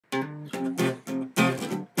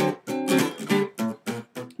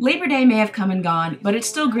Labor Day may have come and gone, but it's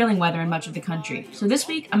still grilling weather in much of the country. So this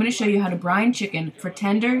week, I'm going to show you how to brine chicken for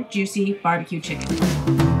tender, juicy barbecue chicken.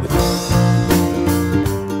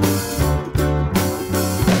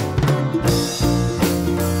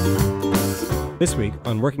 This week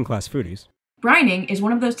on Working Class Foodies. Brining is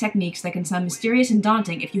one of those techniques that can sound mysterious and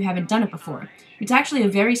daunting if you haven't done it before. It's actually a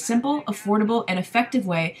very simple, affordable, and effective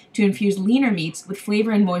way to infuse leaner meats with flavor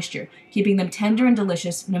and moisture, keeping them tender and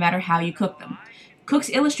delicious no matter how you cook them.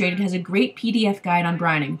 Cooks Illustrated has a great PDF guide on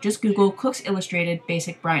brining. Just Google Cooks Illustrated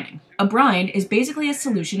Basic Brining. A brine is basically a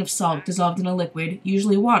solution of salt dissolved in a liquid,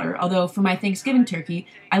 usually water, although for my Thanksgiving turkey,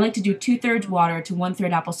 I like to do 2/3 water to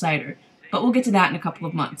 1/3 apple cider, but we'll get to that in a couple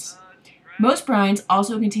of months. Most brines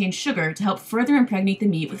also contain sugar to help further impregnate the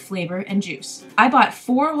meat with flavor and juice. I bought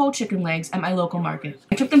 4 whole chicken legs at my local market.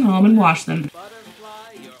 I took them home and washed them,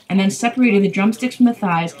 and then separated the drumsticks from the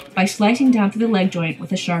thighs by slicing down through the leg joint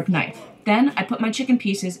with a sharp knife. Then, I put my chicken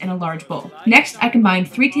pieces in a large bowl. Next, I combined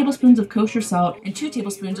 3 tablespoons of kosher salt and 2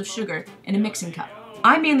 tablespoons of sugar in a mixing cup.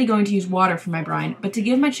 I'm mainly going to use water for my brine, but to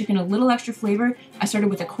give my chicken a little extra flavor, I started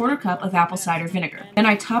with a 1/4 cup of apple cider vinegar. Then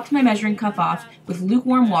I topped my measuring cup off with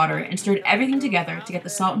lukewarm water and stirred everything together to get the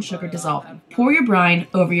salt and sugar dissolving. Pour your brine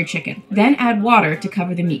over your chicken. Then add water to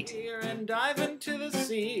cover the meat.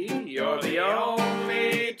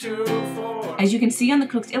 As you can see on the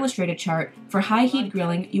Cooks Illustrated chart, for high heat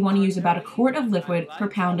grilling, you want to use about 1/4 of liquid per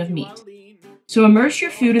pound of meat. So immerse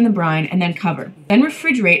your food in the brine and then cover. Then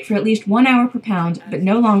refrigerate for at least 1 hour per pound, but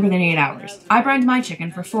no longer than 8 hours. I brined my chicken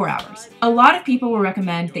for 4 hours. A lot of people will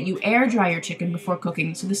recommend that you air dry your chicken before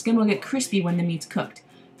cooking so the skin will get crispy when the meat's cooked.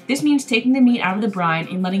 This means taking the meat out of the brine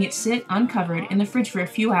and letting it sit uncovered in the fridge for a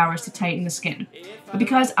few hours to tighten the skin. But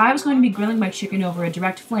because I was going to be grilling my chicken over a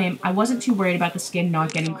direct flame, I wasn't too worried about the skin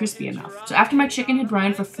not getting crispy enough. So after my chicken had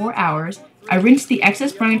brined for 4 hours, I rinsed the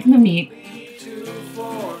excess brine from the meat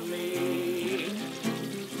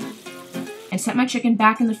and set my chicken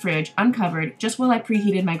back in the fridge, uncovered, just while I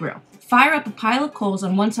preheated my grill. Fire up a pile of coals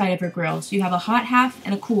on one side of your grill so you have a hot half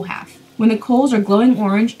and a cool half. When the coals are glowing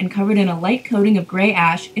orange and covered in a light coating of gray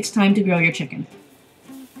ash, it's time to grill your chicken.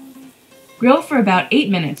 Grill for about 8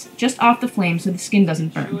 minutes, just off the flame so the skin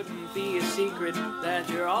doesn't burn. Shouldn't be a secret that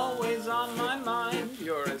you're always on my mind.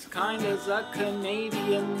 You're as kind as a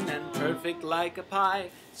Canadian and perfect like a pie.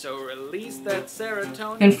 So release that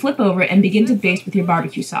serotonin. Then flip over and begin to baste with your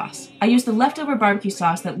barbecue sauce. I used the leftover barbecue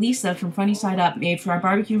sauce that Lisa from Funny Side Up made for our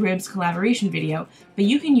barbecue ribs collaboration video, but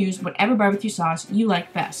you can use whatever barbecue sauce you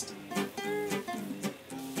like best.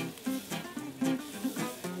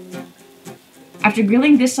 After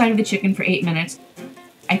grilling this side of the chicken for 8 minutes,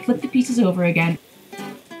 I flip the pieces over again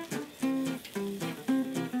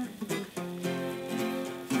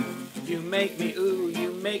You make me ooh,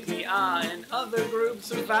 you make me ah, and other groups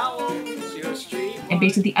of vowels. Your street and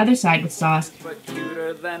basted the other side with sauce but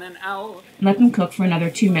cuter than an owl. and let them cook for another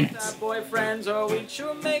 2 minutes. Boyfriends, oh, we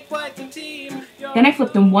sure make quite the team. Then I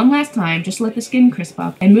flip them one last time just to let the skin crisp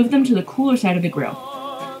up and move them to the cooler side of the grill.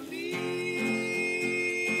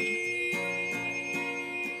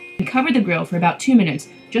 And cover the grill for about 2 minutes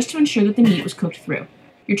just to ensure that the meat was cooked through.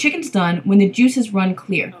 Your chicken's done when the juices run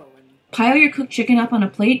clear. Pile your cooked chicken up on a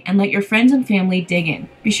plate and let your friends and family dig in.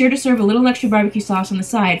 Be sure to serve a little extra barbecue sauce on the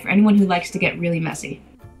side for anyone who likes to get really messy.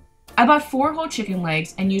 I bought 4 whole chicken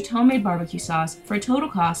legs and used homemade barbecue sauce for a total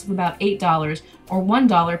cost of about $8 or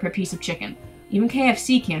 $1 per piece of chicken. Even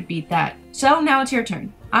KFC can't beat that. So now it's your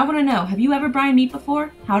turn. I want to know, have you ever brined meat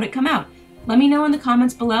before? How'd it come out? Let me know in the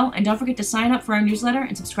comments below, and don't forget to sign up for our newsletter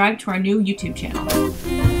and subscribe to our new YouTube channel.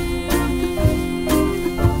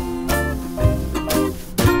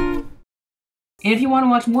 And if you want to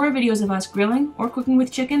watch more videos of us grilling or cooking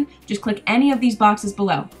with chicken, just click any of these boxes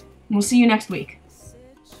below. And we'll see you next week.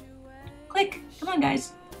 Click! Come on,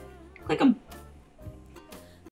 guys. Click them.